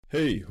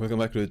Hey, welcome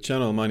back to the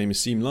channel. My name is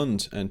Siim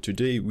Lund, and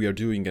today we are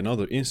doing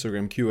another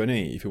Instagram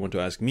Q&A. If you want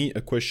to ask me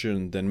a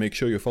question, then make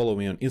sure you follow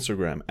me on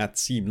Instagram at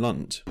Siim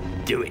Lund.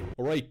 Do it.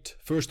 Alright,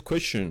 first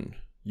question.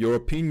 Your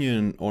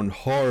opinion on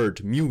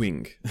hard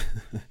mewing.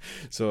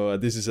 So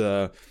this is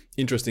a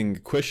interesting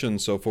question.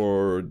 So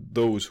for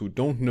those who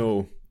don't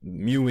know,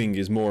 mewing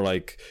is more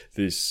like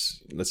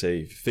this, let's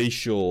say,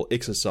 facial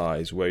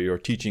exercise where you're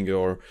teaching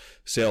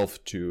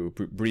yourself to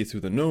breathe through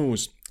the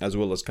nose, as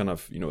well as kind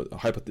of,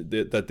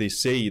 that they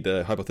say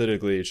that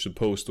hypothetically it's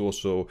supposed to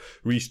also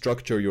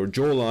restructure your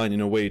jawline in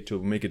a way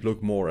to make it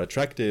look more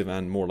attractive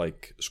and more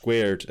like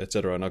squared,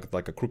 etc. Not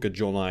like a crooked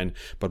jawline,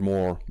 but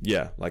more,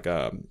 like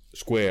a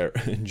square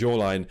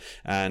jawline.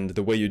 And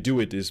the way you do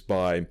it is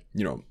by,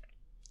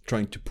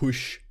 trying to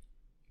push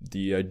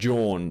the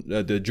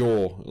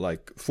jaw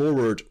like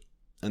forward,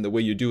 and the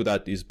way you do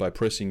that is by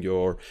pressing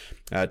your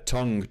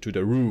tongue to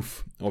the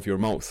roof of your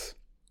mouth.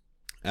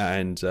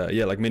 And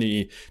like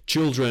many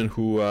children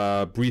who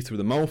breathe through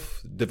the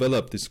mouth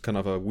develop this kind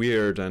of a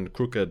weird and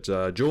crooked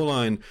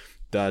jawline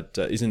that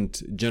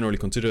isn't generally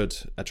considered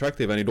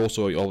attractive, and it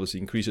also obviously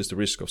increases the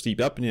risk of sleep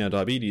apnea,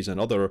 diabetes, and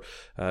other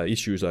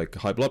issues like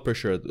high blood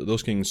pressure,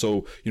 those things.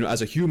 So,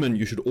 as a human,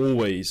 you should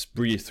always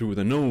breathe through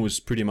the nose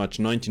pretty much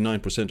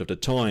 99% of the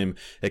time,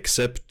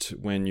 except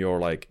when you're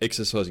like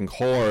exercising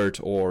hard,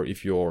 or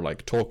if you're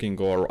like talking,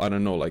 or I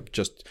don't know, like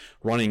just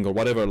running or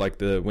whatever,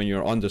 like when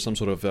you're under some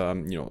sort of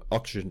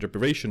oxygen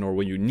deprivation, or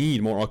when you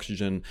need more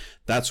oxygen.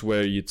 That's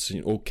where it's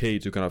okay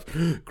to kind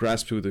of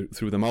grasp through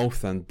the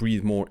mouth and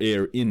breathe more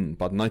air in.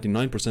 But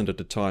 99% of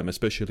the time,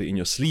 especially in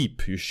your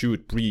sleep, you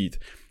should breathe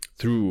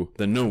through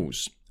the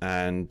nose.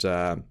 And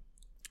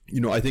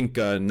I think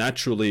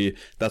naturally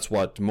that's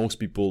what most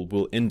people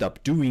will end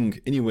up doing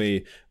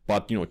anyway.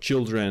 But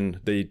children,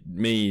 they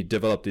may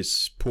develop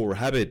this poor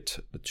habit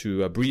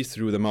to breathe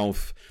through the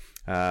mouth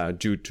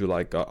due to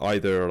like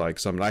either like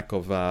some lack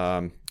of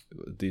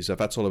these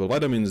fat soluble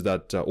vitamins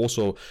that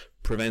also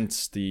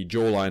prevents the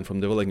jawline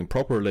from developing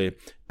properly.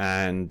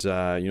 And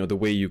the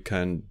way you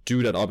can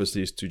do that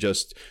obviously is to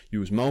just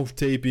use mouth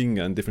taping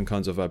and different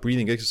kinds of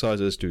breathing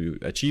exercises to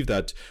achieve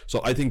that.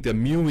 So I think the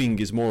mewing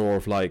is more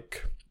of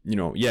like,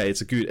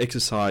 it's a good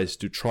exercise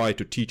to try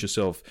to teach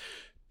yourself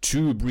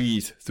to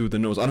breathe through the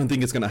nose. I don't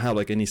think it's going to have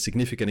like any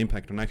significant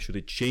impact on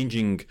actually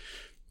changing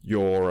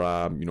your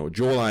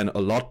jawline a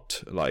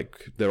lot.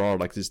 Like there are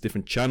like these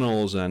different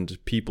channels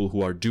and people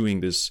who are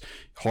doing this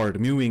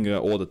hard mewing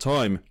all the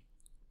time,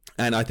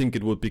 and I think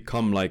it would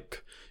become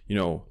like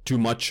too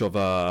much of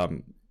a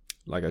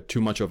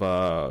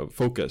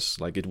focus.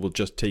 Like it will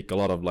just take a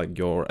lot of like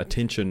your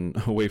attention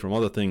away from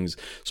other things.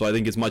 So I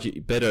think it's much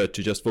better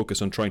to just focus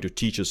on trying to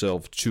teach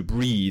yourself to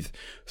breathe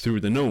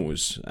through the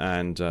nose.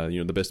 And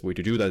the best way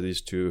to do that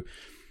is to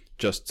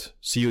just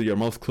seal your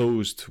mouth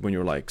closed when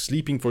you're like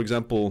sleeping, for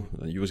example,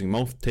 using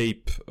mouth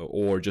tape,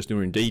 or just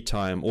during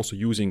daytime, also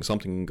using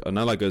something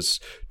analogous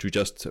to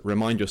just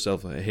remind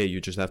yourself, hey,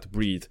 you just have to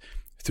breathe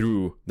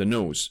through the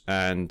nose.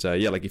 And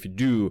like if you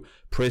do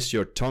press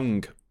your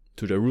tongue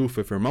to the roof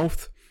of your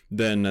mouth,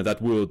 then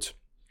that would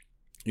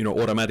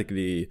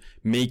automatically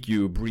make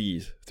you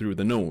breathe through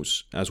the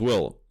nose as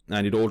well.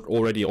 And it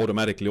already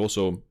automatically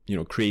also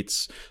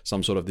creates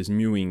some sort of this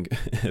mewing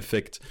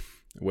effect,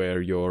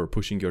 where you're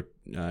pushing your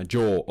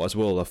jaw as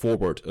well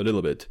forward a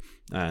little bit.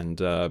 And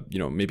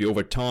maybe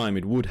over time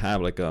it would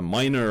have like a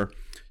minor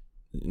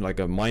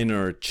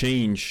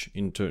change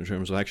in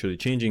terms of actually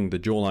changing the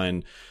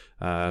jawline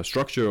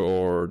structure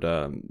or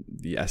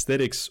the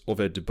aesthetics of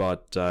it.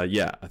 But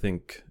I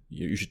think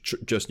you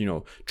should just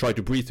try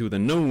to breathe through the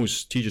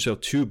nose, teach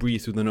yourself to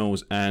breathe through the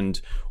nose,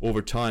 and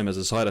over time, as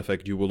a side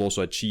effect, you will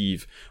also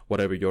achieve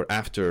whatever you're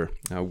after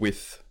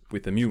with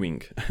the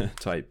mewing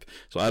type.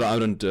 So I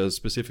don't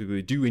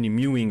specifically do any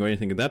mewing or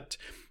anything like that.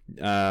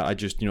 I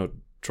just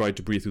try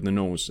to breathe through the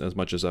nose as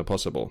much as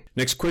possible.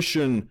 Next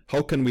question: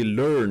 how can we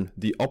learn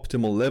the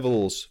optimal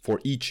levels for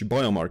each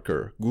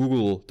biomarker?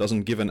 Google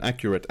doesn't give an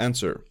accurate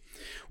answer.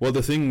 Well,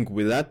 the thing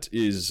with that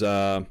is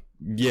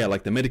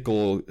like the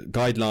medical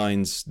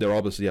guidelines, they're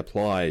obviously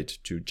applied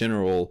to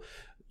general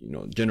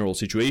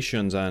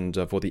situations and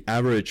for the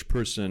average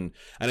person.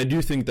 And I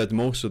do think that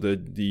most of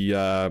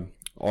the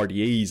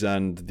RDAs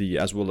and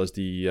as well as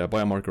the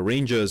biomarker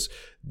ranges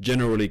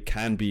generally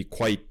can be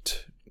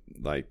quite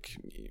like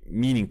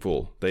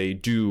meaningful. They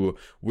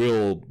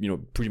will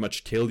pretty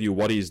much tell you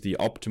what is the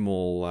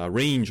optimal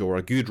range or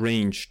a good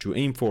range to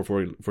aim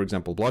for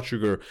example, blood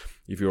sugar.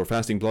 If your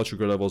fasting blood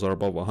sugar levels are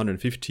above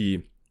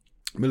 150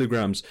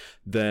 milligrams,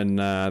 then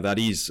that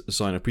is a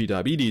sign of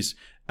prediabetes.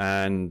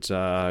 And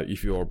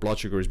if your blood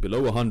sugar is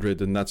below 100,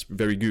 then that's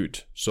very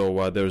good.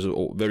 So there's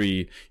a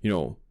very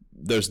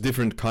there's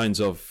different kinds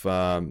of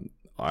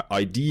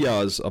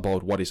ideas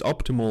about what is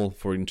optimal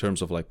for in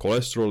terms of like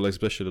cholesterol,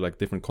 especially like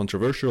different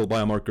controversial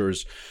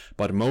biomarkers.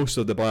 But most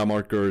of the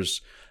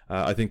biomarkers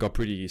I think are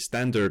pretty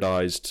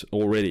standardized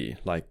already,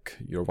 like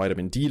your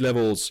vitamin D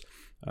levels,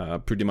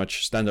 pretty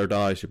much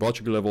standardized, your blood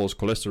sugar levels.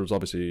 Cholesterol is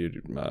obviously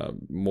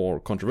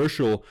more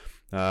controversial.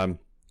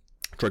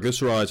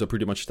 Triglycerides are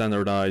pretty much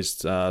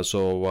standardized.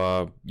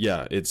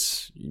 Yeah,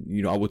 it's,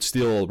 I would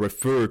still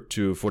refer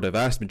to, for the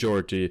vast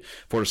majority,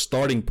 for a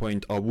starting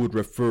point, I would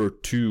refer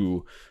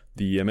to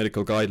the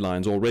medical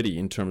guidelines already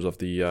in terms of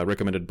the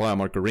recommended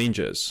biomarker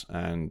ranges,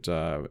 and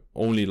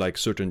only like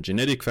certain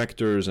genetic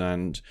factors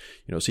and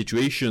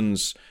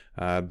situations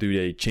do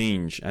they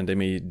change, and they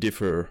may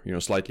differ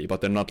slightly, but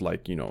they're not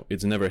like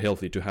it's never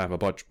healthy to have a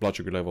blood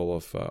sugar level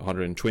of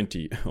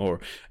 120, or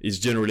it's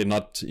generally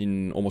not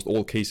in almost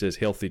all cases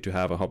healthy to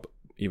have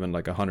even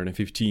like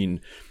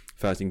 115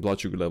 fasting blood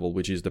sugar level,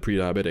 which is the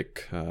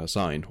pre-diabetic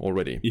sign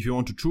already. If you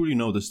want to truly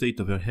know the state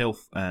of your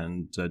health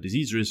and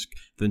disease risk,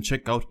 then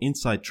check out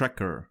Insight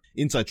Tracker.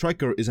 Insight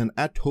Tracker is an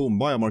at-home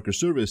biomarker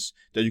service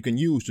that you can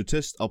use to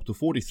test up to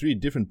 43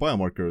 different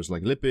biomarkers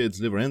like lipids,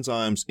 liver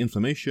enzymes,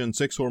 inflammation,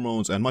 sex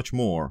hormones, and much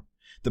more.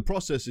 The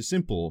process is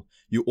simple.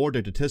 You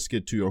order the test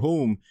kit to your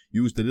home,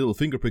 use the little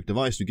finger prick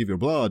device to give your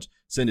blood,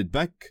 send it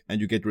back,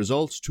 and you get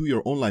results to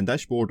your online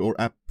dashboard or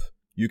app.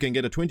 You can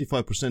get a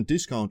 25%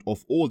 discount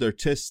off all their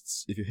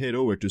tests if you head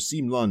over to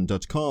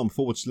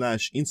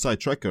seamlund.com/insight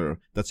tracker.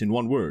 That's in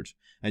one word.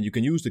 And you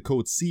can use the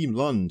code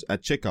SEAMLUND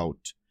at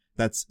checkout.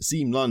 That's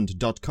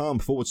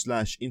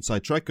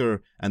seamlund.com/insight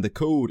tracker, and the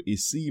code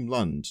is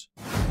SEAMLUND.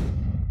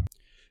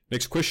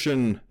 Next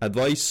question,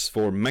 advice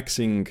for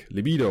maxing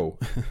libido.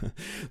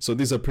 So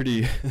these are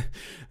pretty,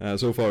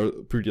 so far,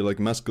 pretty like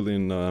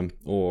masculine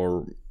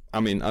I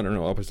don't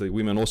know, obviously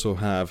women also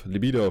have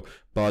libido,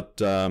 but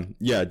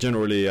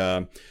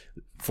generally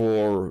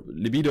for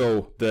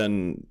libido,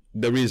 then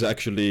there is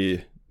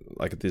actually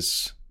like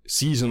this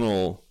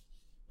seasonal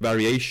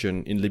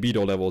variation in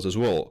libido levels as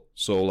well.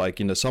 So like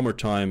in the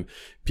summertime,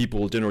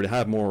 people generally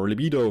have more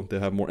libido, they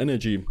have more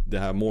energy, they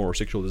have more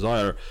sexual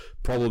desire,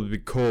 probably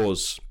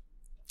because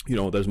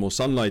there's more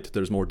sunlight,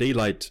 there's more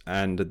daylight,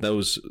 and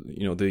those,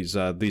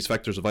 these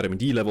factors of vitamin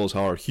D levels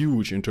are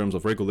huge in terms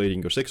of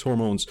regulating your sex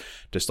hormones,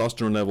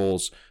 testosterone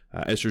levels,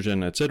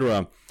 estrogen,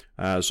 etc.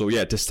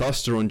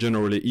 Testosterone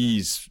generally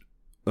is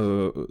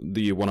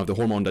the one of the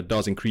hormone that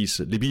does increase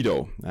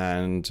libido,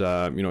 and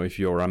if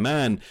you're a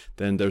man,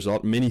 then there's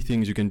many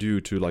things you can do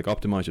to like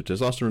optimize your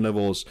testosterone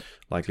levels,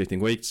 like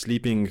lifting weights,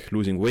 sleeping,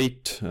 losing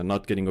weight,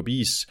 not getting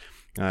obese,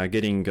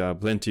 getting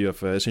plenty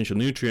of essential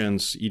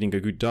nutrients, eating a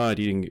good diet,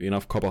 eating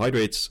enough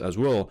carbohydrates as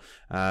well.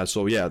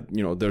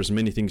 There's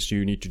many things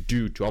you need to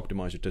do to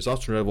optimize your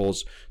testosterone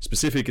levels.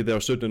 Specifically, there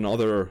are certain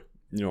other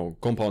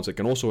compounds that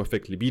can also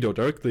affect libido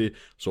directly.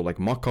 So like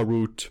maca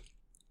root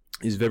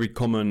is very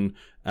common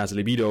as a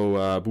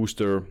libido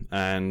booster,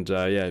 and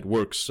it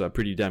works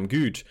pretty damn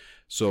good.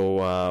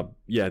 So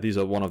these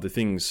are one of the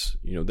things.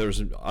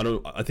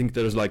 I think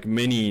there's like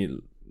many,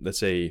 let's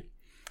say,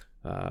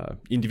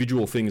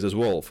 individual things as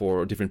well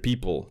for different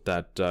people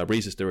that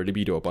raises their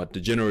libido, but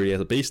generally as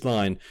a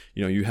baseline,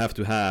 you have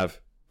to have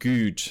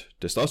good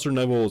testosterone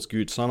levels,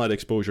 good sunlight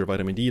exposure,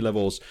 vitamin D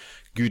levels,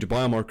 good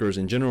biomarkers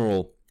in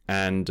general,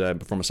 and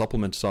from a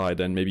supplement side,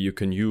 then maybe you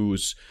can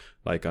use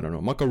like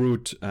maca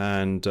root,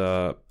 and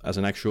as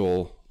an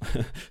actual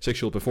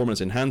sexual performance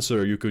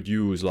enhancer, you could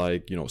use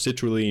like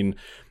citrulline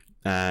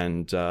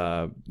and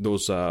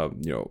those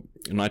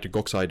nitric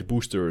oxide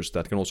boosters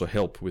that can also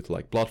help with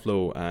like blood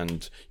flow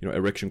and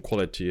erection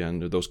quality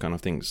and those kind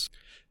of things.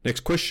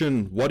 Next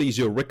question, what is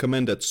your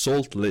recommended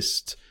salt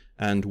list,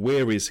 and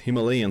where is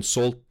Himalayan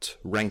salt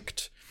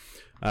ranked?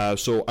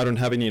 So I don't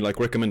have any like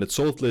recommended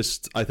salt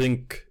list. I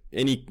think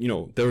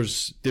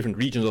there's different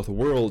regions of the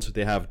world,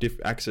 they have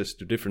access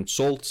to different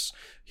salts.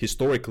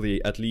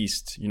 Historically, at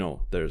least,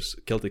 there's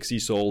Celtic sea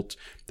salt,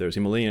 there's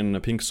Himalayan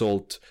pink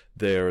salt,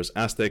 there's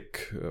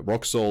Aztec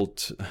rock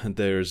salt,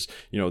 there's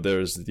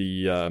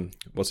the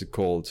what's it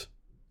called?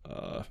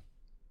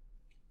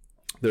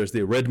 There's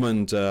the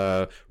Redmond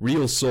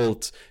real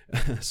salt,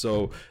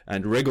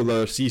 and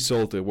regular sea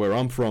salt where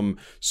I'm from.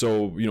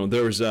 So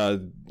there's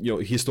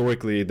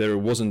historically there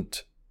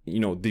wasn't.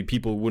 The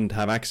people wouldn't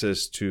have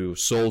access to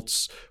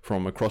salts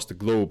from across the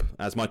globe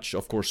as much.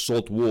 Of course,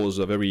 salt was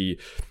a very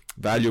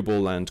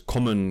valuable and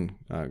common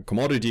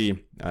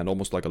commodity, and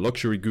almost like a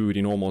luxury good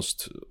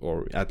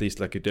or at least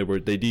like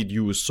they did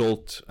use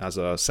salt as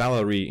a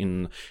salary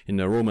in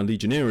the Roman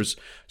legionnaires.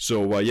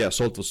 So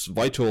salt was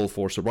vital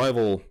for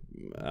survival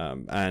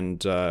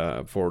and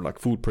for like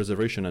food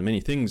preservation and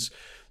many things.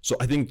 So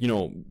I think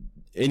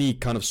any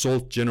kind of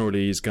salt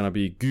generally is going to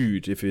be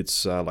good if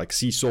it's like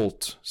sea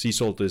salt. Sea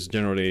salt is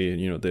generally,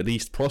 the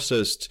least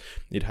processed.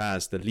 It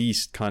has the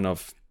least kind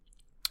of,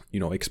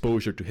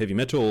 exposure to heavy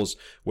metals,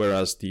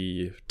 whereas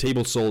the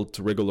table salt,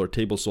 regular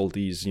table salt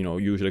is,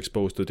 usually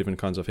exposed to different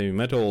kinds of heavy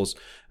metals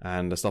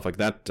and stuff like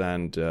that.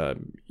 And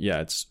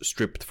it's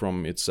stripped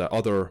from its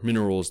other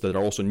minerals that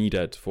are also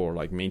needed for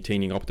like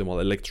maintaining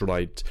optimal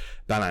electrolyte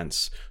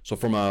balance. So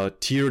from a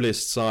tier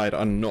list side, I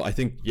don't know, I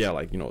think,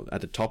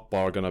 at the top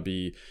are going to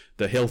be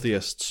the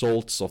healthiest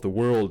salts of the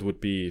world would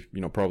be,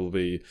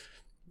 probably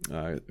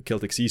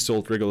Celtic sea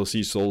salt, regular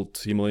sea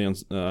salt, Himalayan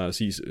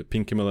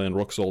pink Himalayan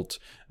rock salt,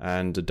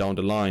 and down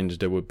the line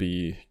there would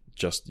be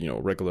just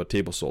regular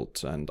table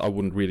salt. And I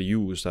wouldn't really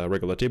use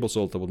regular table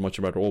salt. I would much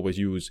rather always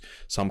use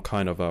some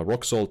kind of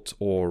rock salt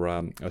or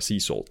a sea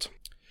salt.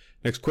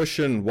 Next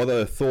question: what are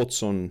your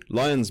thoughts on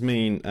lion's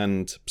mane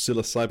and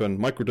psilocybin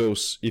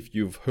microdose, if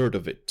you've heard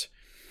of it?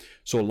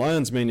 So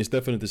lion's mane is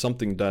definitely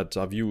something that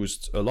I've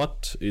used a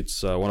lot.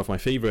 It's one of my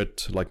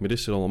favorite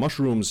medicinal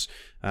mushrooms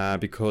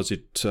because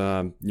it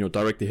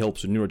directly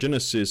helps with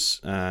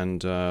neurogenesis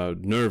and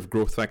nerve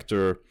growth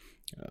factor,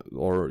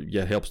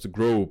 helps to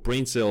grow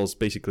brain cells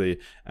basically.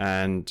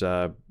 And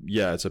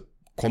it's a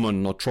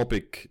common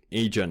nootropic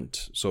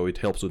agent, so it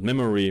helps with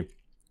memory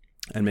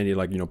and many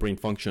brain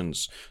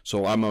functions.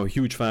 So I'm a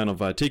huge fan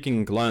of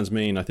taking lion's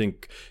mane. I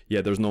think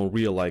there's no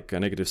real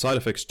negative side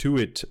effects to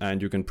it, and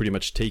you can pretty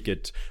much take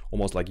it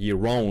almost year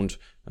round.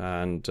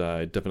 And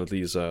it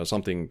definitely is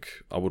something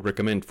I would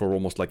recommend for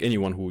almost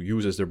anyone who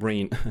uses their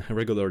brain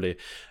regularly.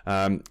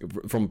 From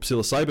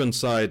psilocybin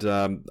side,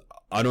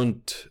 I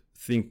don't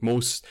think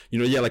most,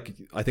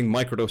 I think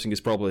microdosing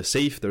is probably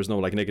safe. There's no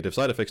negative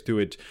side effects to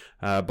it,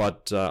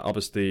 but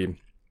obviously,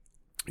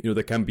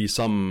 there can be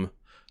some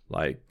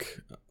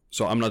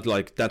so I'm not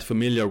that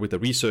familiar with the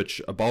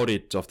research about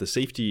it, of the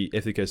safety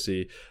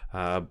efficacy,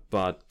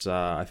 but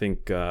I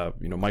think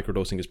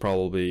microdosing is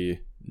probably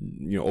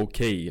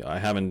okay. I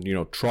haven't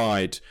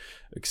tried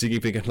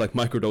significant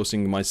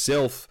microdosing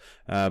myself,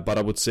 but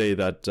I would say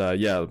that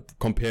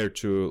compared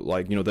to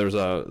there's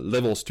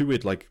levels to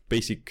it,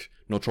 basic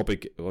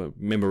nootropic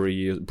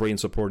memory brain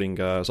supporting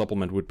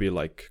supplement would be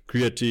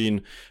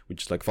creatine,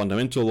 which is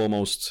fundamental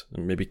almost,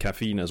 and maybe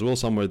caffeine as well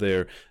somewhere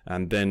there.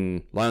 And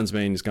then lion's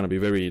mane is going to be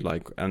very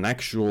an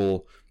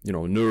actual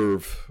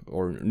nerve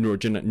or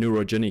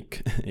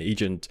neurogenic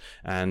agent.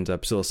 And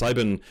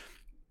psilocybin,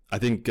 I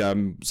think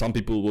some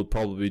people would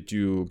probably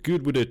do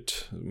good with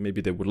it. Maybe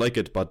they would like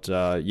it, but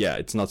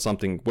it's not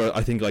something where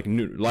I think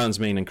lion's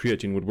mane and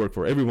creatine would work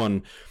for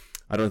everyone.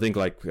 I don't think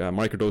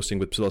microdosing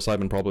with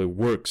psilocybin probably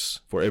works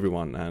for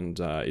everyone, and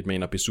it may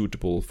not be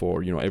suitable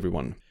for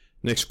everyone.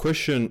 Next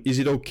question: is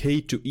it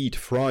okay to eat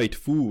fried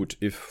food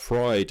if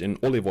fried in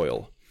olive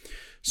oil?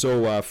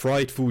 So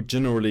fried food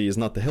generally is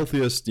not the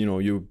healthiest.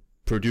 You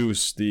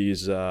produce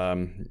these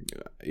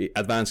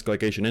advanced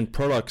glycation end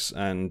products,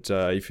 and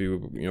if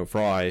you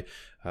fry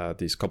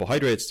these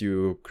carbohydrates,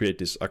 you create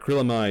this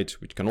acrylamide,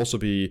 which can also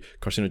be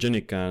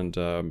carcinogenic and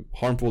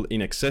harmful in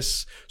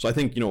excess. So I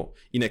think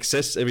in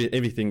excess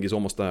everything is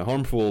almost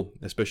harmful,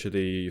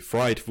 especially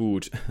fried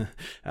food.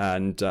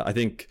 And I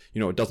think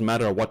it doesn't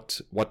matter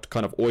what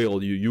kind of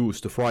oil you use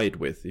to fry it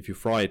with. If you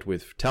fry it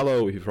with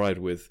tallow, if you fry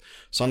it with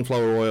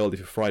sunflower oil, if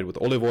you fry it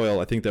with olive oil,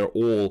 I think they're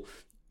all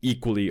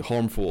equally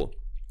harmful.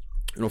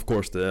 And of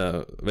course,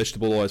 the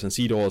vegetable oils and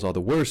seed oils are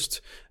the worst,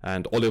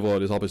 and olive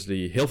oil is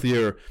obviously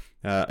healthier.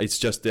 It's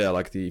just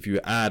if you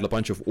add a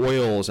bunch of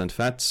oils and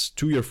fats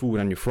to your food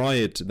and you fry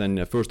it,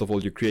 then first of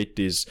all you create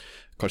these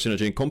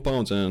carcinogenic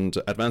compounds and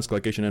advanced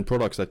glycation end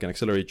products that can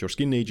accelerate your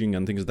skin aging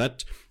and things like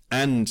that.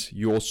 And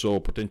you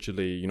also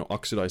potentially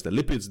oxidize the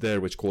lipids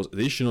there, which cause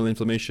additional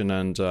inflammation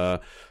and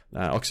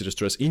oxidative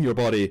stress in your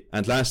body.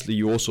 And lastly,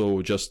 you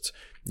also just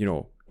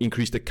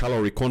increase the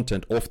calorie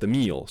content of the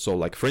meal.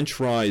 So French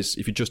fries,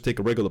 if you just take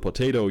a regular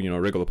potato,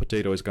 a regular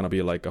potato is going to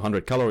be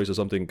 100 calories or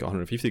something,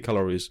 150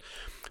 calories.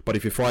 But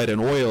if you fry it in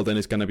oil, then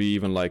it's going to be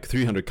even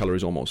 300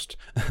 calories almost.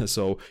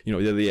 So,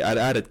 the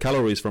added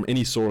calories from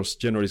any source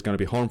generally is going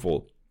to be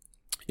harmful.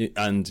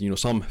 And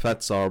some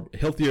fats are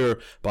healthier,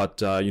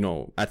 but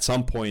at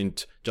some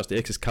point just the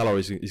excess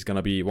calories is going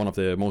to be one of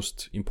the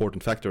most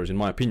important factors in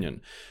my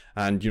opinion.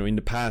 And in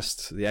the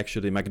past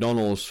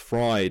McDonald's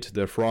fried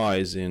their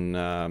fries in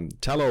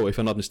tallow, if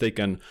I'm not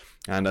mistaken,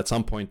 and at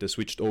some point they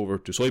switched over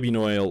to soybean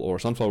oil or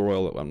sunflower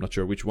oil. I'm not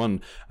sure which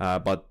one,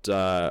 but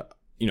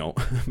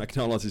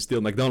McDonald's is still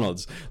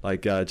McDonald's.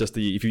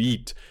 If you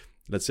eat,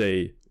 let's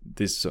say,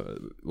 this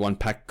one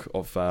pack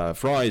of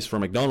fries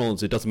from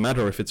McDonald's, it doesn't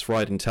matter if it's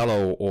fried in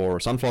tallow or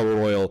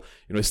sunflower oil,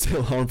 it's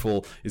still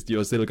harmful.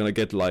 You're still gonna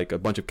get a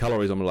bunch of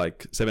calories,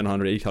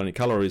 700, 800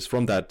 calories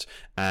from that,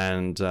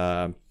 and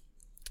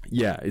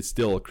it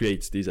still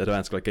creates these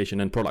advanced glycation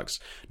end products.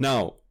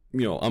 Now,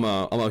 I'm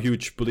a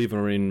huge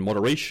believer in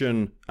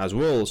moderation as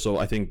well. So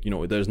I think,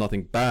 there's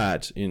nothing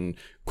bad in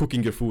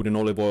cooking your food in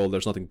olive oil.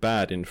 There's nothing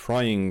bad in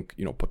frying,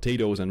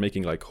 potatoes and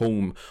making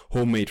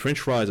homemade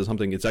French fries or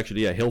something. It's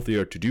actually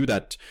healthier to do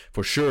that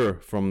for sure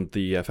from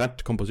the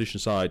fat composition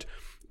side.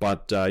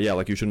 But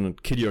you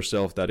shouldn't kid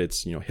yourself that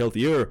it's,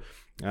 healthier.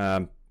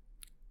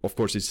 Of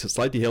course, it's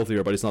slightly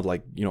healthier, but it's not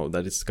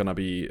that it's gonna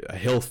be a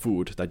health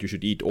food that you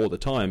should eat all the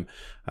time.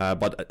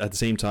 But at the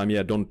same time,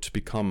 don't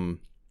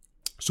become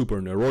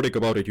super neurotic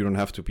about it. You don't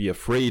have to be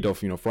afraid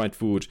of fried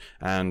food,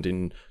 and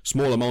in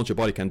small amounts your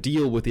body can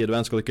deal with the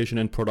advanced glycation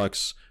end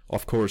products.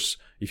 Of course,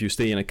 if you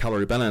stay in a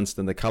calorie balance,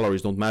 then the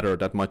calories don't matter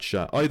that much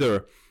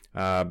either.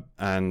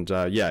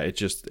 It's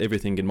just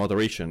everything in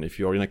moderation. If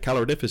you're in a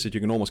calorie deficit, you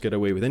can almost get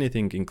away with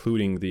anything,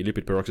 including the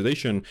lipid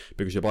peroxidation,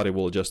 because your body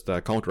will just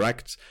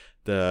counteract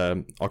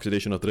the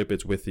oxidation of the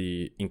lipids with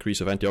the increase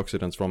of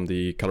antioxidants from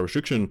the calorie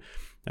restriction.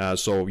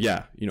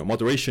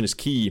 Moderation is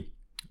key.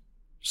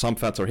 some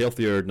fats are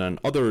healthier than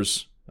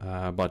others.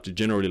 But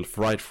generally,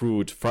 fried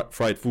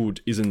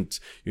food isn't,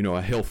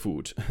 a health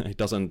food. It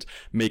doesn't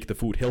make the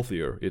food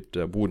healthier. It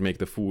would make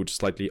the food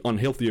slightly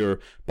unhealthier,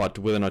 but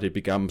whether or not it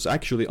becomes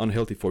actually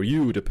unhealthy for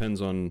you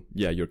depends on,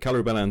 your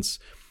calorie balance,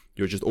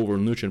 your just overall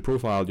nutrient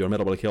profile, your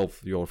metabolic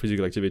health, your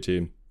physical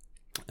activity,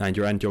 and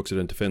your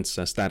antioxidant defense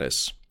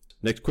status.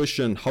 Next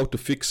question, how to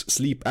fix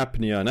sleep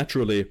apnea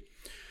naturally?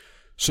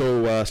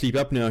 So sleep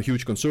apnea,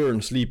 huge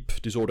concern. Sleep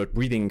disordered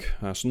breathing,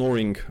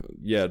 snoring,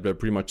 they're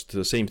pretty much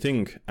the same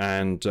thing.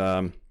 And,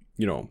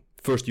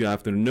 first you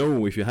have to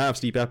know if you have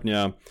sleep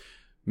apnea.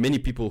 Many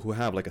people who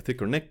have like a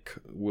thicker neck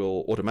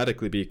will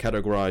automatically be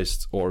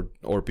categorized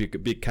or be a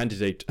big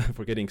candidate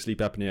for getting sleep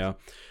apnea.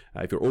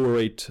 If you're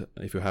overweight,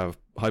 if you have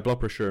high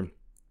blood pressure,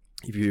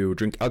 if you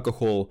drink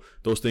alcohol,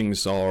 those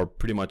things are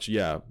pretty much,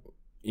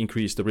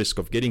 increase the risk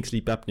of getting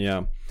sleep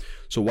apnea.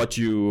 So what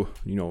you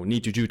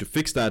need to do to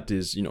fix that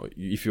is,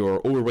 if you're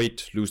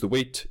overweight, lose the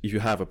weight. If you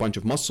have a bunch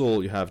of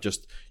muscle, you have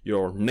just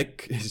your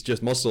neck is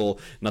just muscle,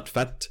 not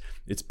fat.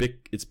 It's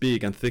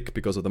big and thick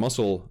because of the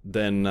muscle.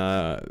 Then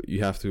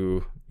you have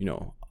to,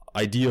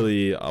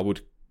 ideally, I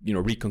would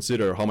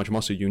reconsider how much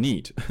muscle you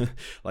need.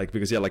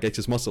 because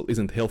excess muscle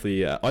isn't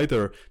healthy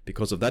either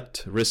because of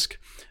that risk.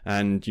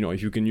 And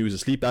if you can use a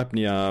sleep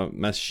apnea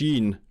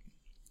machine,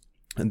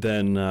 and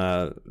then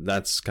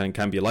that's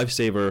can be a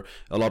lifesaver.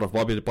 A lot of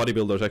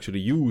bodybuilders actually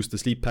use the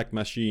sleep pack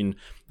machine,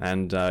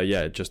 and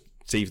it just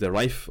saves their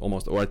life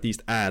almost, or at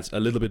least adds a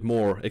little bit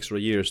more extra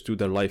years to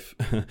their life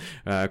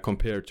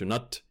compared to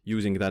not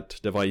using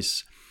that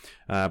device.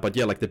 But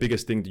the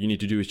biggest thing that you need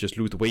to do is just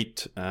lose the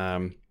weight.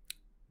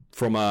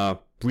 From a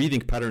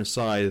breathing pattern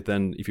side,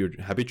 then if you're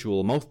a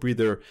habitual mouth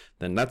breather,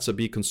 then that's a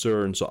big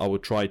concern. So I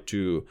would try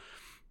to,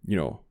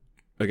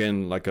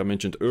 again, like I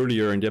mentioned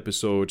earlier in the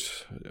episode,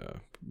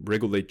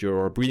 regulate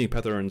your breathing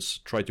patterns,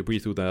 try to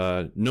breathe through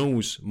the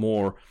nose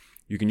more.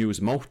 You can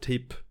use mouth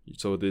tape.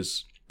 So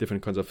there's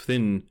different kinds of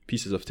thin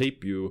pieces of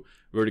tape you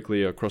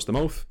vertically across the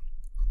mouth.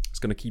 It's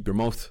going to keep your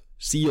mouth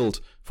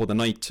sealed for the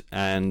night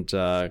and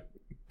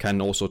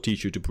can also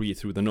teach you to breathe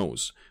through the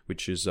nose,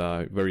 which is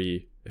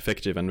very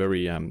effective and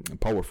very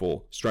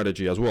powerful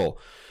strategy as well.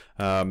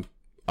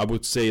 I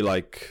would say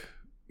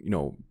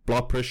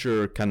blood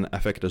pressure can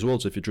affect as well.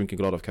 So if you're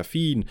drinking a lot of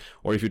caffeine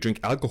or if you drink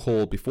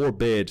alcohol before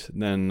bed,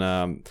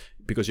 then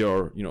because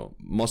your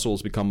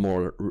muscles become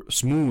more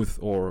smooth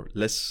or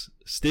less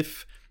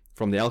stiff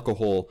from the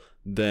alcohol,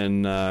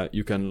 then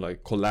you can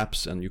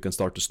collapse and you can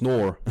start to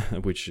snore,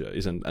 which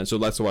isn't. And so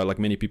that's why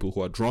many people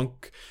who are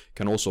drunk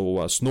can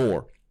also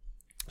snore.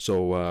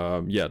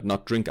 So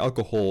not drink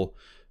alcohol.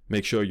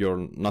 Make sure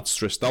you're not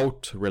stressed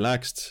out,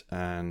 relaxed,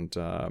 and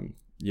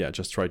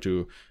just try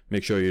to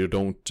make sure you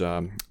don't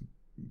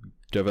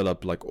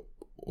develop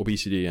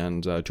obesity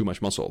and too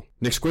much muscle.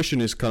 Next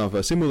question is kind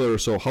of similar.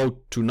 So how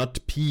to not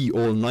pee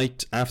all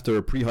night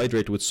after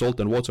prehydrate with salt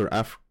and water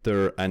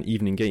after an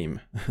evening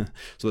game?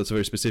 So that's a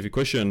very specific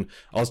question.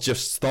 I'll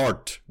just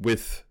start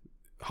with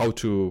how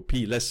to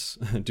pee less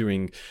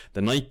during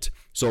the night.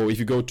 So if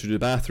you go to the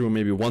bathroom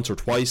maybe once or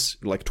twice,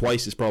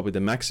 twice is probably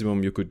the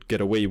maximum you could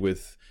get away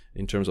with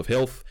in terms of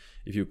health.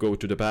 If you go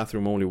to the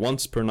bathroom only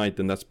once per night,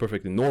 then that's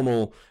perfectly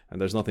normal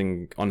and there's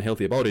nothing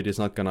unhealthy about it. It's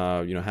not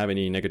gonna have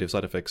any negative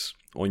side effects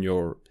on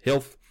your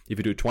health. If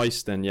you do it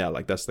twice, then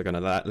that's the kind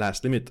of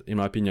last limit in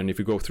my opinion. If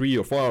you go 3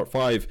 or 4 or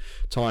 5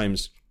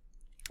 times,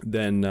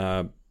 then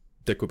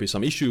there could be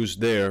some issues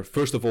there.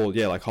 First of all,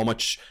 how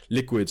much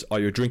liquids are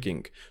you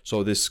drinking?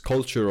 So this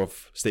culture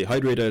of stay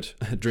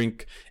hydrated,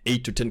 drink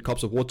 8 to 10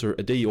 cups of water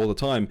a day all the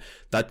time,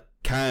 that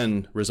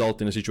can result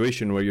in a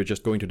situation where you're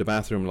just going to the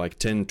bathroom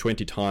 10,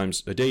 20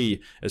 times a day,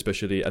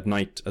 especially at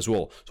night as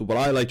well. So what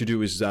I like to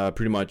do is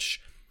pretty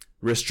much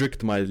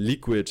restrict my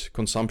liquid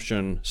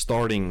consumption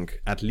starting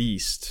at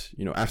least,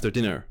 after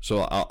dinner.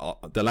 So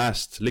the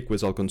last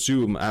liquids I'll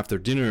consume after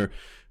dinner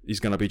is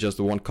going to be just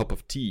 1 cup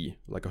of tea,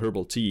 like a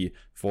herbal tea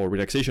for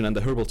relaxation. And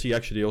the herbal tea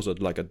actually also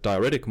like a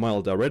diuretic,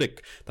 mild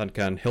diuretic that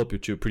can help you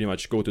to pretty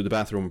much go to the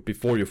bathroom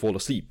before you fall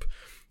asleep.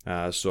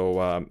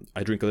 So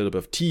I drink a little bit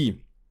of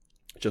tea,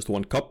 just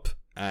 1 cup,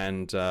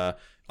 and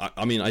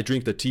I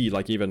drink the tea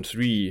even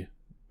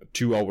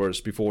 2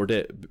 hours before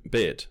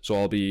bed, so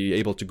I'll be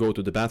able to go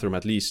to the bathroom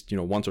at least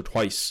once or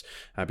twice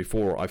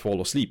before I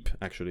fall asleep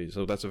actually.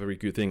 So that's a very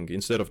good thing.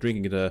 Instead of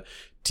drinking the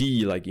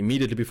tea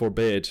immediately before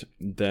bed,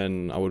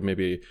 then I would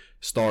maybe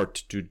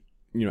start to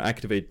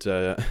activate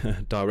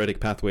diuretic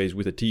pathways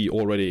with the tea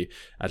already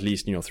at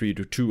least 3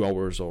 to 2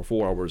 hours or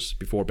 4 hours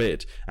before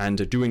bed.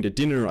 And during the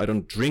dinner, I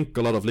don't drink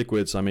a lot of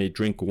liquids. I may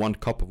drink 1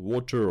 cup of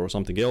water or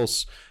something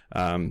else,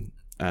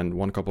 and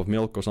 1 cup of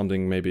milk or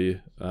something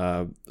maybe.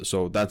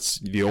 So that's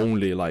the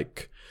only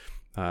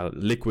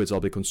liquids I'll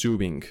be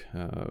consuming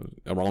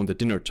around the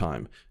dinner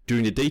time.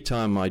 During the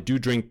daytime, I do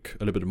drink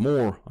a little bit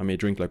more. I may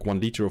drink 1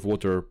 liter of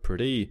water per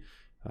day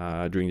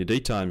during the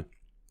daytime.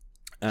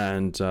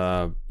 And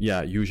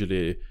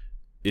usually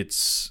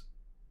if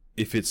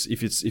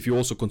you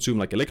also consume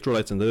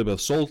electrolytes and a little bit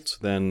of salt,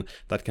 then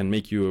that can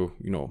make you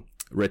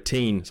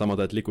retain some of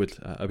that liquid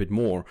a bit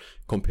more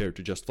compared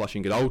to just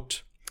flushing it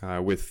out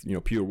with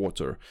pure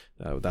water.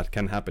 That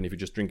can happen if you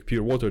just drink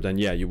pure water. Then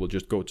you will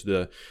just go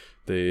to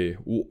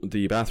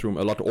the bathroom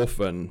a lot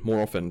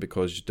more often,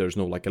 because there's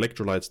no like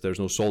electrolytes, there's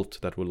no salt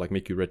that will like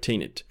make you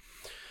retain it.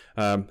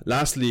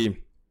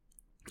 Lastly,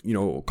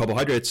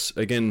 carbohydrates.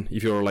 Again,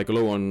 if you're like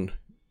low on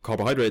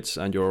carbohydrates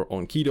and you're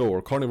on keto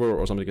or carnivore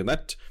or something like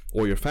that,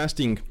 or you're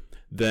fasting,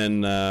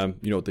 then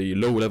the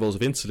low levels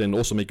of insulin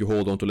also make you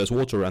hold on to less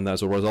water, and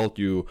as a result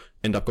you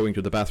end up going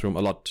to the bathroom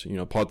a lot.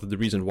 Part of the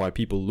reason why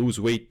people lose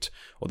weight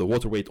or the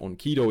water weight on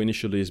keto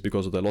initially is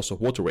because of the loss of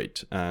water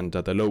weight, and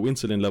the low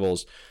insulin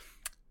levels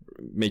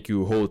make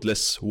you hold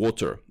less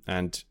water.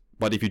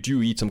 But if you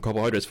do eat some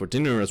carbohydrates for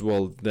dinner as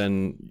well,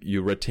 then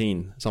you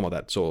retain some of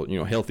that. So,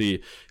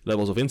 healthy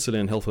levels of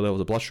insulin, healthy levels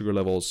of blood sugar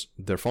levels,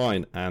 they're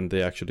fine. And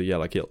they actually,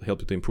 help you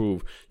to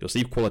improve your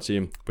sleep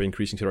quality by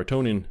increasing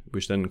serotonin,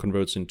 which then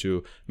converts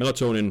into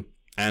melatonin.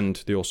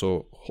 And they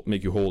also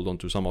make you hold on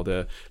to some of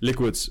the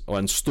liquids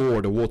and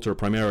store the water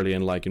primarily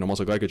in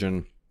muscle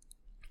glycogen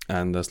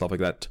and stuff like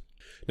that.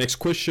 Next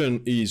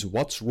question is,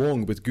 what's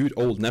wrong with good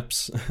old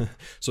naps?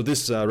 So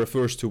this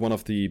refers to one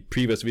of the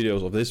previous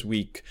videos of this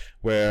week,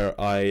 where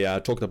I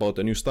talked about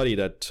a new study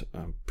that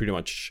pretty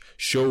much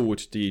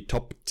showed the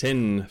top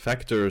 10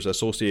 factors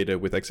associated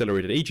with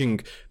accelerated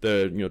aging.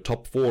 The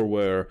top 4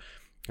 were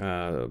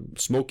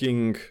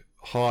smoking,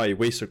 high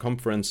waist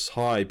circumference,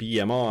 high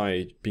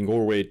BMI, being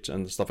overweight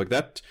and stuff like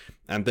that.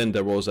 And then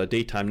there was a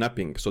daytime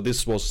napping. So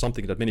this was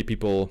something that many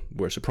people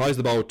were surprised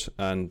about,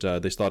 and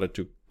they started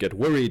to get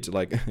worried,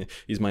 like,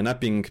 is my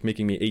napping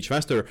making me age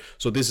faster?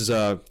 So this is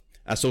a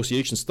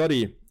association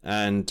study,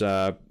 and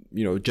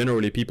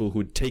generally people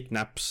who take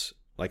naps,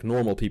 like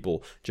normal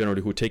people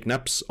generally who take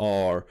naps,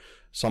 are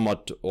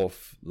somewhat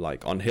of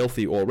like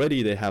unhealthy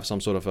already. They have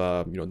some sort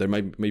of they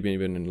might maybe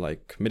even in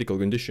like medical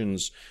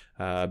conditions.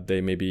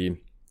 They may be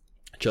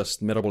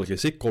just metabolically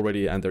sick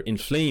already, and they're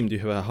inflamed. You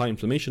have high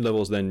inflammation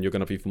levels, then you're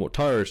gonna be more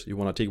tired. You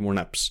want to take more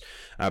naps.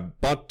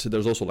 But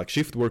there's also like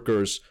shift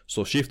workers.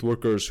 So shift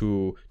workers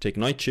who take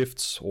night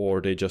shifts,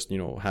 or they just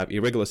have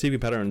irregular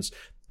sleeping patterns.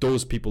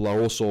 Those people are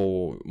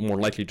also more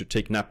likely to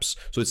take naps.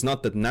 So it's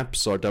not that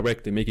naps are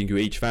directly making you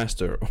age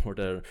faster or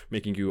they're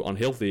making you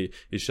unhealthy.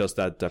 It's just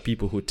that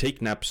people who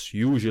take naps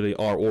usually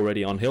are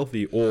already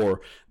unhealthy,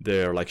 or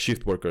they're like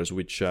shift workers,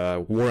 which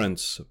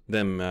warrants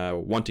them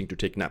wanting to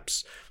take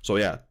naps. So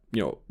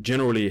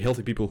generally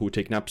healthy people who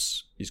take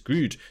naps is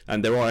good.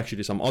 And there are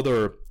actually some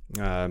other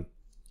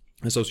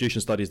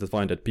association studies that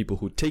find that people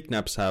who take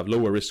naps have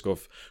lower risk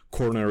of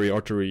coronary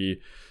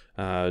artery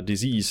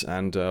disease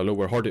and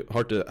lower heart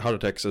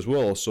attacks as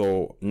well.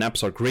 So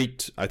naps are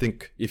great. I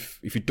think if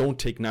you don't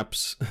take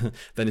naps,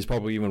 then it's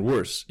probably even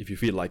worse if you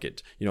feel like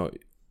it.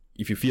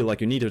 If you feel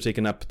like you need to take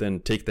a nap, then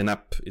take the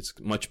nap. It's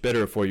much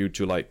better for you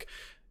to like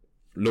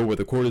lower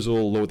the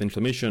cortisol, lower the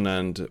inflammation,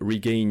 and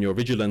regain your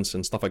vigilance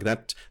and stuff like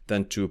that,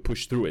 than to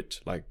push through it.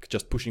 Like,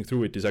 just pushing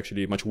through it is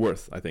actually much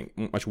worse.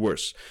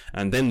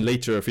 And then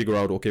later figure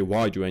out, okay,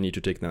 why do I need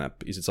to take the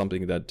nap? Is it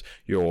something that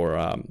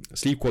your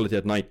sleep quality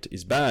at night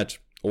is bad?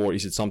 Or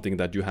is it something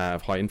that you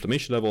have high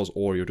inflammation levels,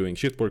 or you're doing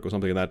shift work or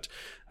something like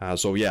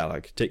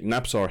that? Take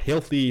naps are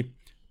healthy,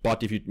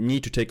 but if you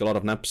need to take a lot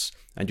of naps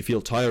and you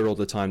feel tired all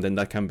the time, then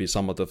that can be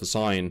somewhat of a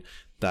sign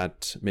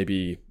that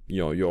maybe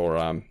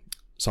your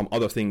some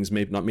other things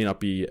may not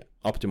be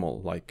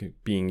optimal, like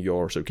being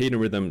your circadian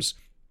rhythms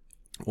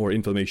or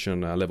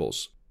inflammation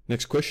levels.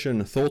 Next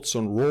question, thoughts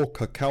on raw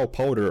cacao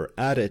powder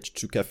added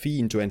to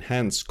caffeine to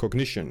enhance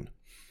cognition.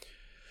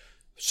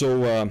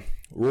 So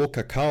raw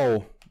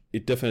cacao,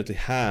 it definitely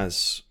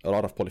has a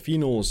lot of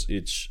polyphenols.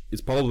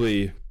 It's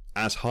probably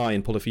as high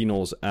in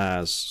polyphenols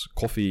as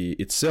coffee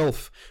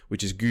itself,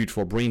 which is good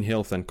for brain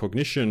health and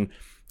cognition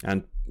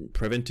and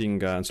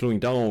preventing and slowing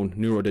down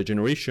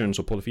neurodegeneration.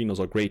 So polyphenols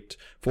are great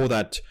for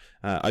that.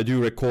 I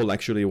do recall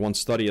actually one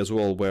study as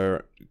well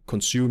where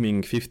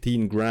consuming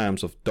 15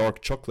 grams of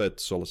dark chocolate,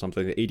 so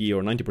something like 80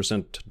 or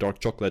 90% dark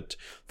chocolate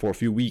for a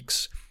few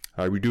weeks,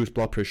 reduced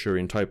blood pressure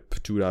in type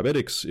 2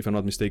 diabetics, if I'm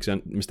not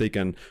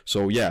mistaken.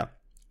 So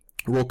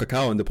raw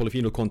cacao and the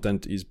polyphenol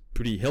content is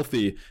pretty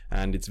healthy,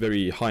 and it's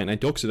very high in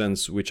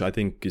antioxidants, which I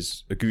think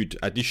is a good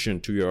addition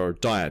to your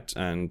diet,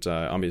 and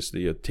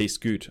obviously it tastes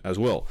good as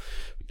well.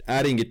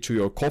 Adding it to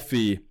your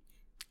coffee,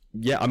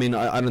 I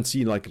don't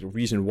see like a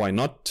reason why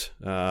not.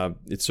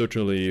 It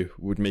certainly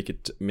would make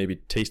it maybe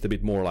taste a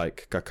bit more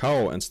like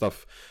cacao and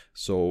stuff.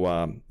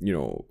 So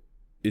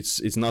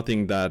it's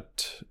nothing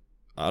that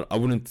I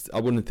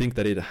wouldn't think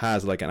that it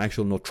has like an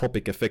actual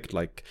nootropic effect,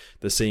 like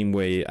the same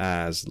way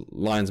as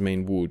lion's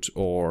mane would,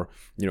 or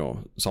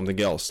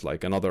something else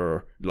like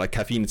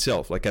caffeine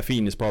itself. Like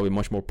caffeine is probably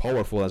much more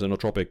powerful as a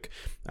nootropic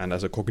and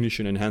as a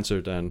cognition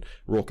enhancer than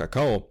raw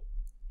cacao.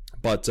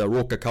 But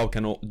raw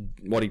cacao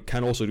what it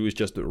can also do is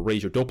just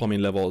raise your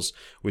dopamine levels,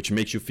 which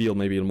makes you feel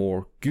maybe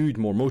more good,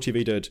 more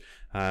motivated,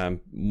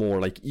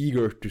 more like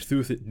eager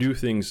to do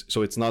things.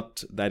 So it's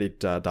not that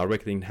it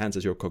directly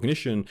enhances your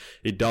cognition.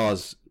 It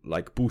does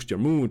like boost your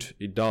mood.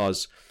 It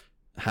does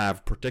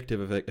have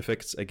protective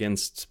effects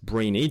against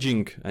brain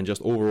aging and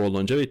just overall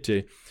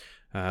longevity.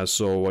 I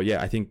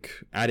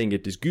think adding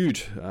it is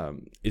good.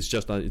 It's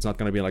just it's not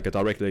going to be like a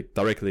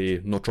directly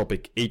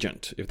nootropic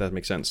agent, if that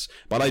makes sense.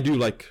 But I do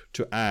like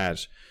to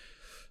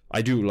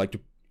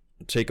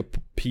take a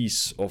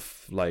piece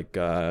of like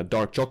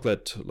dark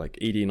chocolate, like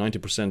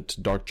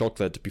 80-90% dark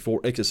chocolate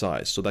before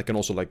exercise. So that can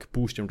also like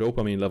boost your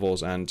dopamine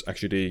levels and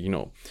actually,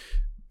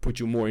 put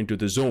you more into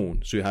the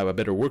zone. So you have a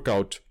better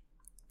workout.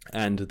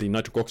 And the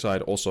nitric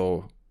oxide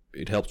also,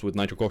 it helps with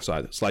nitric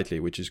oxide slightly,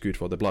 which is good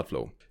for the blood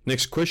flow.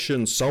 Next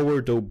question,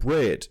 sourdough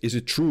bread. Is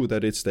it true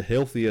that it's the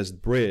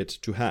healthiest bread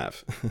to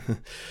have?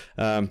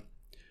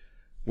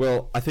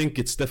 Well, I think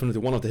it's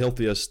definitely one of the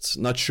healthiest.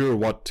 Not sure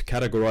what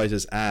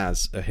categorizes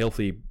as a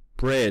healthy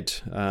bread.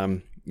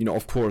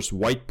 Of course,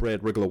 white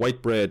bread, regular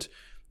white bread,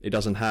 it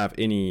doesn't have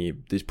any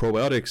these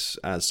probiotics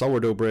as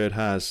sourdough bread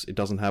has. It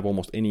doesn't have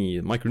almost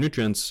any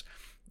micronutrients.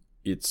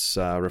 It's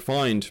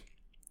refined,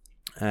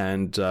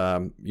 and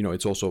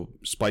it's also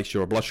spikes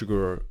your blood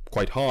sugar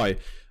quite high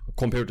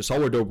compared to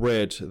sourdough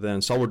bread.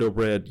 Then sourdough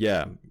bread,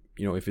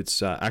 if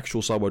it's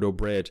actual sourdough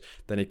bread,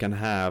 then it can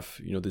have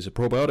these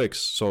probiotics.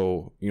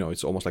 So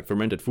it's almost like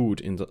fermented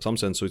food in some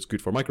sense. So it's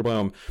good for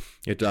microbiome.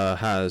 It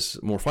has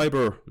more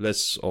fiber,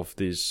 less of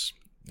these,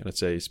 let's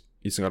say,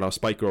 it's gonna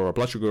spike your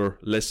blood sugar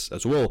less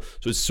as well.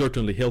 So it's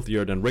certainly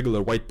healthier than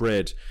regular white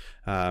bread.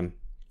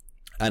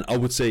 And I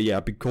would say,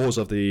 because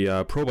of the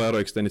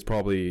probiotics, then it's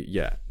probably,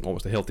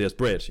 almost the healthiest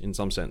bread in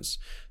some sense.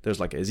 There's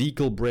like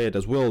Ezekiel bread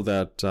as well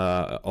that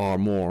are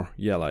more,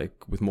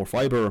 like with more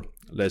fiber,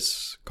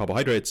 less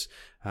carbohydrates,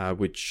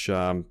 which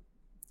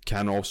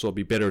can also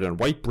be better than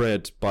white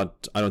bread,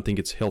 but I don't think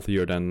it's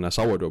healthier than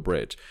sourdough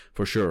bread,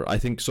 for sure. I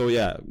think so,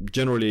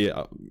 generally,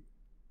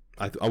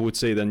 I would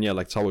say then,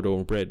 like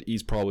sourdough bread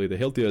is probably the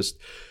healthiest,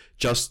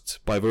 just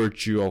by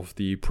virtue of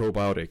the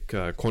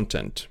probiotic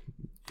content.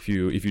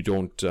 If you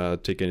don't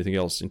take anything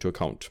else into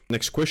account.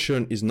 Next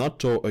question, is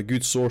natto a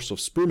good source of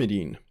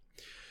spermidine?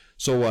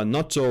 So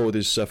natto,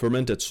 this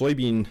fermented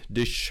soybean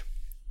dish,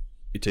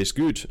 it tastes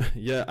good.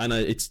 And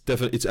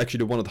it's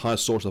actually one of the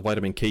highest source of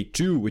vitamin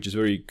K2, which is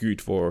very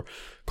good for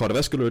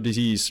cardiovascular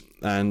disease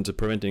and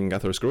preventing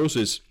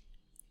atherosclerosis.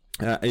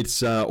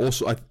 It's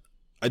also,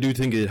 I do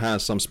think it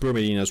has some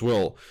spermidine as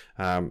well,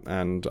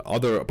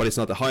 but it's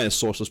not the highest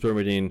source of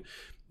spermidine.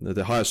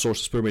 The highest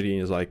source of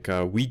spermidine is like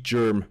wheat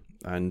germ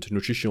and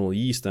nutritional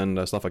yeast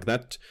and stuff like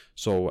that.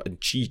 So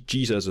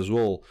cheeses as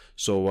well.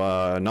 So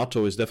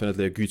natto is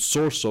definitely a good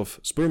source of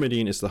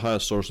spermidine. It's the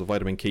highest source of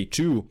vitamin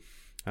K2,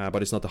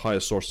 but it's not the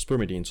highest source of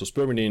spermidine. So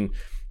spermidine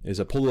is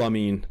a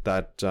polyamine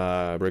that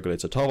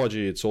regulates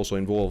autophagy. It's also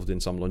involved in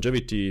some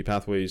longevity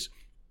pathways.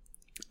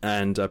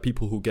 And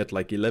people who get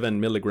like 11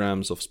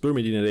 milligrams of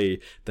spermidine a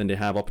day, then they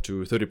have up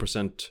to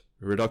 30%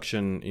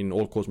 reduction in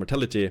all-cause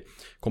mortality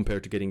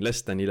compared to getting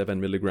less than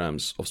 11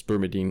 milligrams of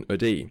spermidine a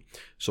day.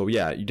 So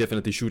you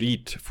definitely should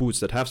eat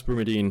foods that have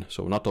spermidine,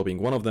 so natto being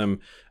one of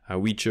them.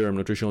 Wheat germ,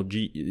 nutritional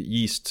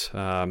yeast,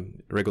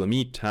 regular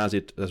meat has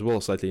it as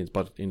well slightly,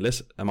 but in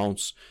less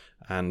amounts,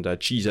 and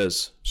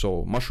cheeses,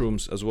 so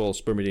mushrooms as well,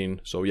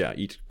 spermidine. So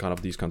eat kind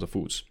of these kinds of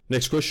foods.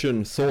 Next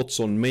question, thoughts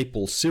on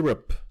maple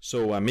syrup.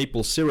 So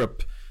maple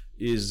syrup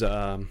is,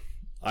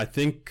 I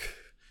think,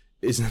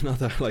 is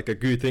another like a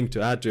good thing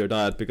to add to your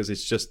diet, because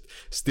it's just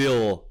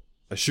still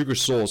a sugar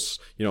source.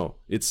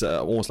 It's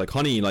almost like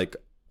honey. Like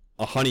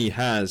a honey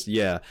has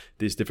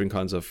these different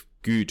kinds of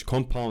good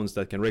compounds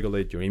that can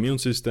regulate your immune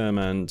system,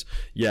 and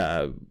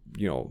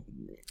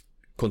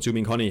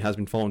consuming honey has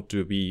been found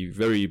to be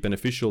very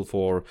beneficial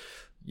for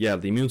the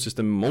immune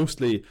system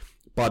mostly,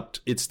 but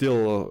it's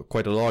still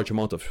quite a large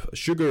amount of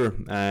sugar,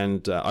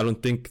 and I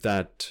don't think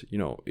that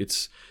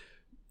it's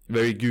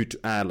very good to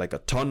add like a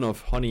ton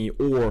of honey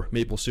or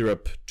maple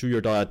syrup to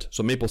your diet.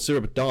 So maple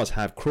syrup does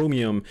have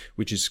chromium,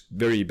 which is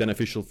very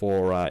beneficial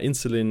for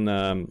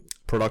insulin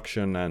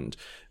production and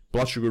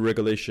blood sugar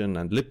regulation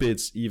and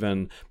lipids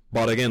even.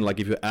 But again, like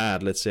if you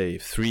add, let's say,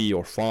 3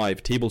 or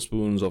 5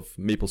 tablespoons of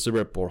maple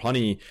syrup or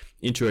honey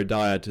into your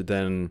diet,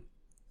 then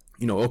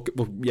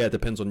it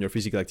depends on your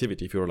physical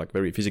activity. If you're like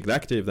very physically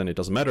active, then it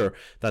doesn't matter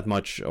that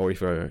much, or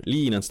if you're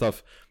lean and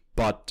stuff.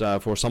 But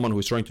for someone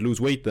who's trying to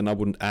lose weight, then I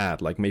wouldn't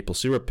add like maple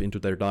syrup into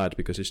their diet,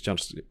 because it's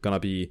just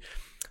gonna be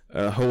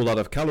a whole lot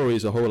of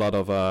calories, a whole lot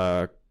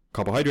of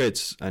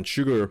carbohydrates and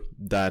sugar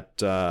that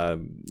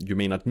you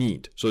may not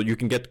need. So you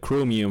can get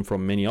chromium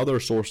from many other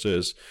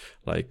sources,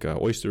 like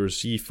oysters,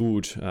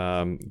 seafood,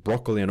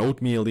 broccoli and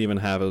oatmeal even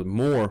have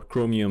more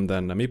chromium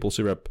than maple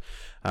syrup.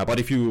 But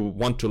if you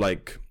want to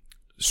like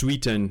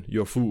sweeten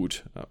your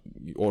food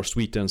or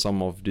sweeten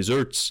some of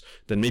desserts,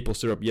 then maple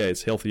syrup,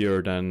 it's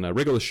healthier than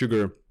regular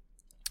sugar.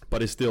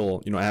 But it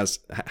still,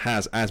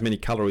 has as many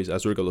calories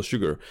as regular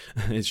sugar.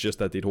 It's just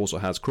that it also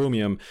has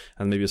chromium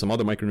and maybe some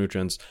other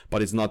micronutrients,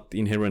 but it's not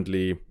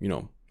inherently,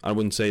 I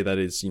wouldn't say that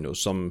it's,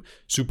 some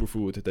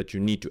superfood that you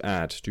need to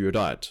add to your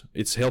diet.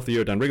 It's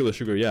healthier than regular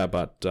sugar,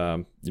 but,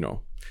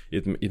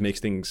 it makes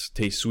things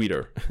taste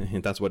sweeter,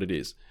 and that's what it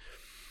is.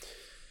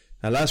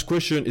 Last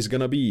question is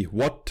gonna be,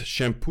 what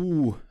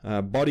shampoo,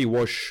 body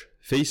wash,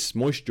 face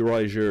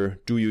moisturizer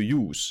do you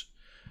use?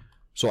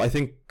 So I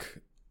think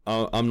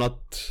I'm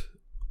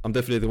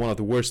definitely one of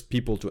the worst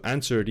people to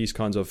answer these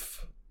kinds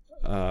of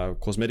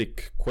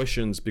cosmetic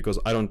questions, because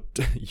I don't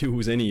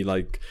use any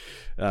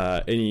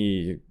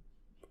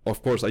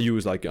of course I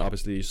use like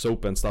obviously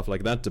soap and stuff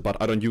like that, but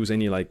I don't use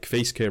any like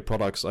face care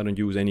products. I don't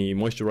use any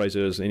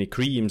moisturizers, any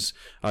creams.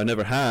 I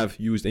never have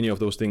used any of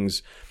those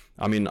things.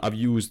 I mean, I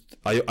use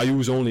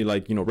only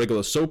like, you know,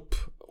 regular soap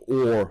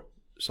or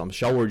some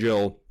shower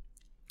gel.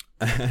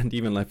 And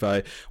even if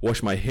I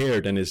wash my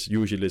hair, then it's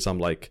usually some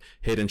like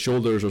Head and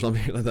Shoulders or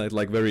something like that,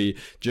 like very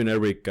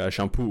generic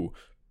shampoo.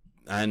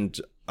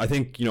 And I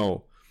think, you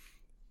know,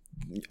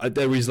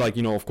 there is like,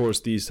 you know, of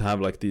course these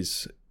have like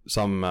these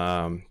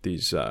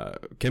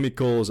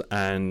chemicals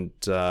and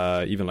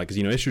even like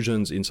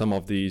xenoestrogens in some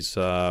of these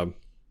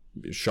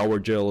shower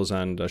gels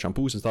and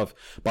shampoos and stuff.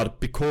 But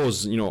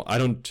because, you know, I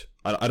don't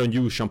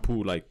use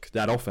shampoo like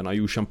that often. I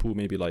use shampoo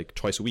maybe like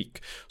twice a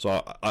week,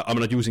 so I'm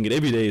not using it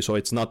every day, so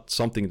it's not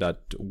something that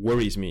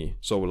worries me.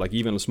 So like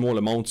even small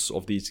amounts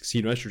of these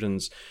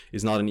xenoestrogens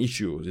is not an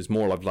issue. It's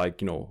more of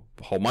like, you know,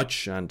 how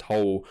much and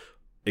how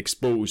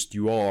exposed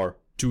you are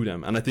to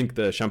them. And I think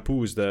the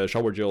shampoos, the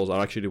shower gels,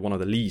 are actually one of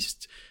the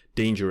least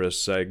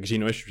dangerous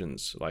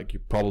xenoestrogens. Like, you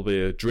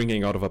probably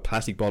drinking out of a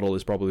plastic bottle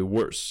is probably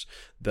worse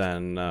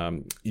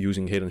than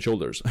using Head and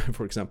Shoulders,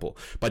 for example.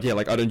 But yeah,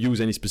 like I don't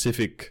use any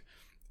specific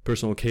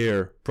personal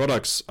care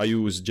products. I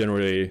use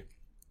generally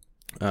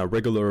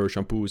regular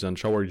shampoos and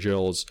shower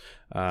gels,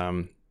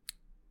 and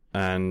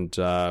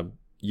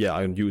yeah,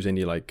 I don't use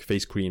any like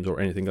face creams or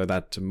anything like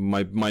that.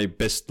 My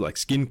best like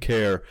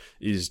skincare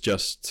is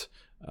just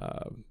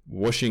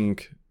washing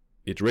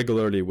it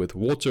regularly with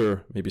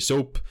water, maybe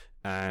soap,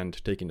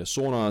 and taking the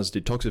saunas,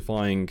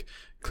 detoxifying,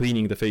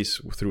 cleaning the face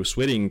through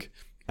sweating.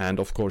 And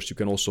of course, you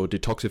can also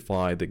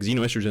detoxify the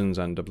xenoestrogens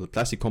and the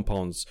plastic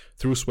compounds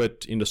through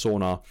sweat in the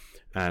sauna.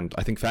 And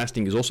I think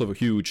fasting is also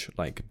huge.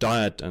 Like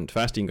diet and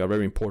fasting are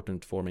very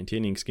important for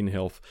maintaining skin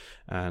health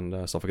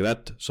and stuff like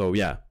that. So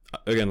yeah,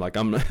 again, like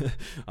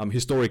I'm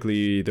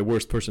historically the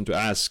worst person to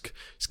ask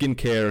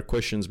skincare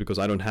questions, because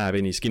I don't have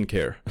any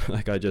skincare.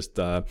 Like I just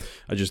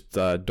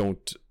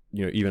don't,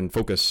 you know, even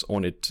focus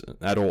on it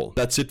at all.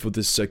 That's it for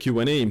this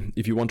Q&A.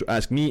 If you want to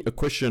ask me a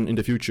question in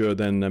the future,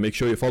 then make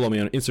sure you follow me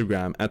on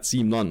Instagram at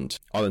SiimLund.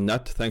 Other than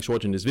that, thanks for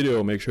watching this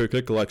video. Make sure you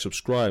click like,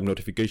 subscribe,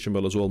 notification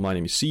bell as well. My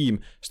name is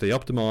Siim. Stay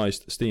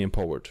optimized, stay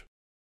empowered.